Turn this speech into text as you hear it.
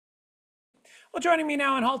Well, joining me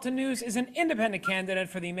now on Halton News is an independent candidate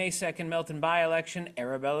for the May 2nd Milton by-election,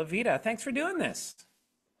 Arabella Vida. Thanks for doing this.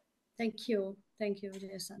 Thank you. Thank you,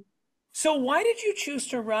 Jason. So why did you choose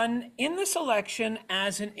to run in this election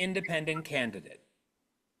as an independent candidate?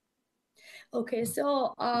 Okay,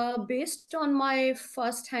 so based on my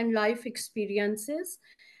first-hand life experiences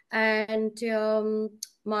and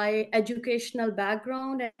my educational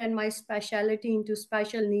background and my specialty into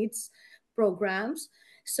special needs programs,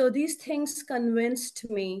 so these things convinced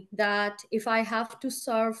me that if I have to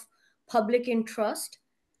serve public interest,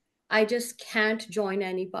 I just can't join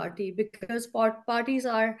any party because parties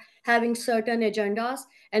are having certain agendas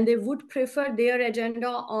and they would prefer their agenda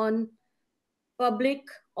on public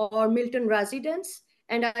or Milton residents,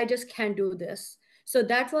 and I just can't do this. So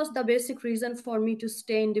that was the basic reason for me to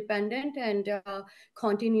stay independent and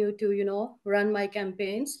continue to, run my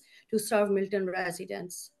campaigns to serve Milton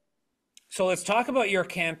residents. So let's talk about your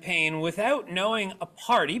campaign without knowing a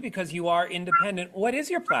party because you are independent. What is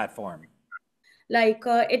your platform? Like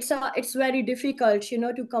it's very difficult,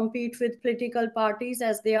 to compete with political parties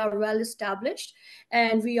as they are well established,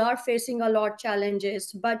 and we are facing a lot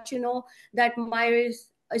challenges. But that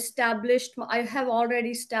I have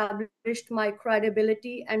already established my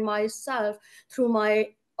credibility and myself through my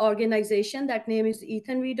organization. That name is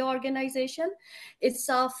Vida organization. It's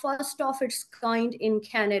a first of its kind in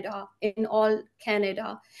Canada, in all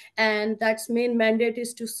Canada, and that's main mandate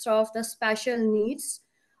is to serve the special needs,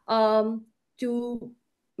 um, to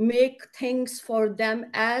make things for them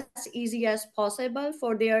as easy as possible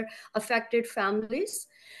for their affected families.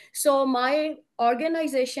 So my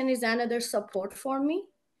organization is another support for me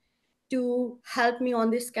to help me on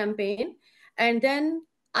this campaign. And then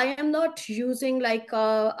I am not using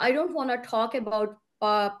I don't want to talk about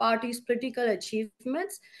parties' political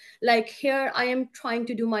achievements. Like here, I am trying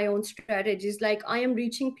to do my own strategies. Like I am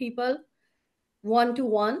reaching people one to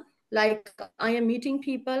one. Like I am meeting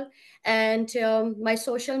people, and my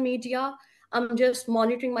social media, I'm just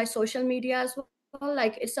monitoring my social media as well.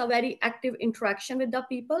 Like it's a very active interaction with the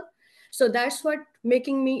people. So that's what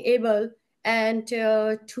making me able and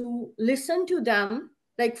to listen to them,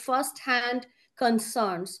 like firsthand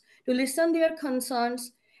concerns, to listen their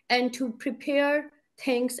concerns and to prepare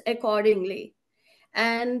things accordingly.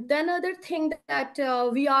 And then other thing that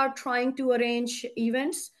we are trying to arrange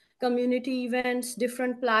events, community events,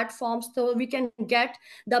 different platforms, so we can get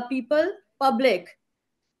the people public,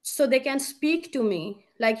 so they can speak to me,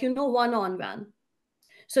 like, one-on-one.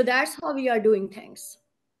 So that's how we are doing things.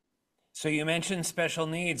 So you mentioned special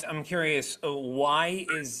needs. I'm curious, why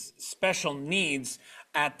is special needs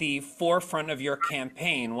at the forefront of your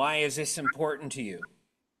campaign? Why is this important to you?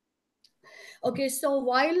 Okay, so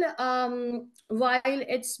while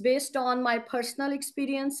it's based on my personal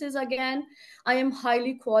experiences, again, I am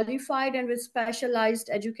highly qualified and with specialized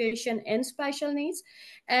education in special needs.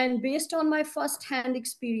 And based on my first-hand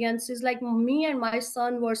experiences, like me and my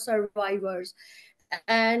son were survivors.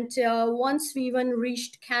 And once we even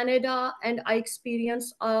reached Canada, and I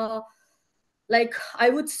experienced, like I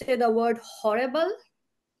would say the word horrible,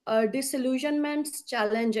 disillusionments,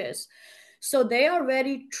 challenges. So they are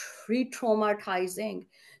very re-traumatizing.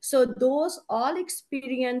 So those all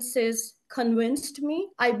experiences convinced me.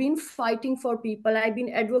 I've been fighting for people. I've been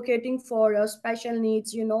advocating for special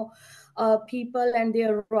needs, people and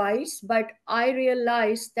their rights. But I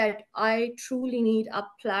realized that I truly need a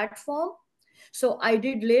platform. So I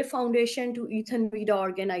did lay foundation to Ethan Vida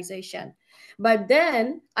organization. But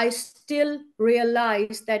then I still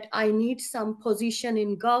realized that I need some position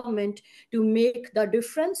in government to make the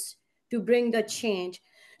difference, to bring the change.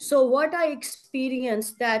 So what I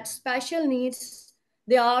experienced that special needs,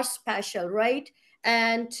 they are special, right?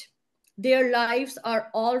 And their lives are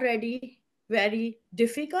already very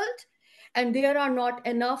difficult, and there are not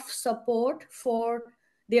enough support for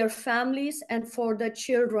their families and for the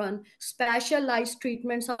children. Specialized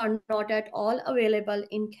treatments are not at all available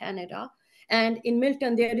in Canada. And in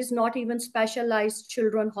Milton, there is not even specialized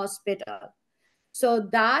children hospital. So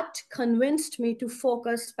that convinced me to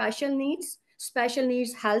focus special needs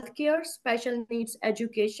healthcare, special needs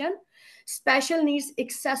education, special needs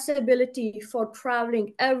accessibility for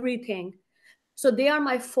traveling, everything. So they are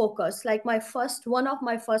my focus, like one of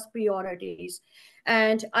my first priorities.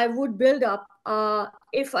 And I would build up,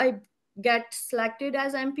 if I get selected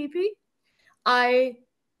as MPP, I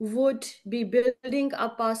would be building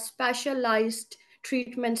up a specialized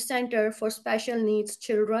treatment center for special needs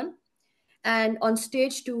children, and on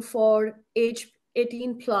stage 2 for age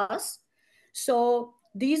 18 plus. So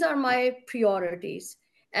these are my priorities.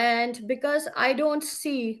 And because I don't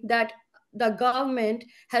see that the government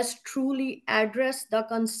has truly addressed the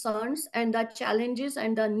concerns and the challenges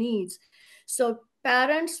and the needs. So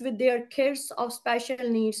parents with their kids of special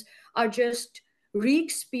needs are just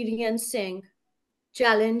re-experiencing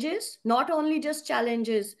challenges, not only just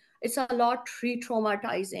challenges, it's a lot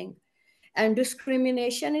re-traumatizing, and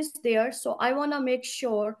discrimination is there. So I want to make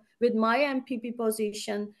sure with my MPP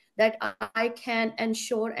position that I can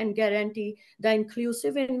ensure and guarantee the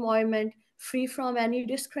inclusive environment free from any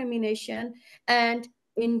discrimination, and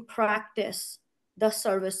in practice the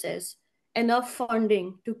services, enough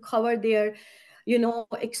funding to cover their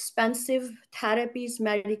expensive therapies,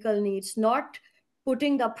 medical needs, not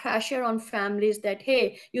putting the pressure on families that,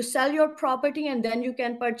 hey, you sell your property and then you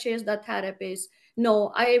can purchase the therapies.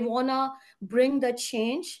 No, I want to bring the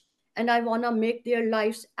change, and I want to make their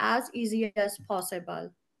lives as easy as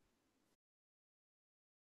possible.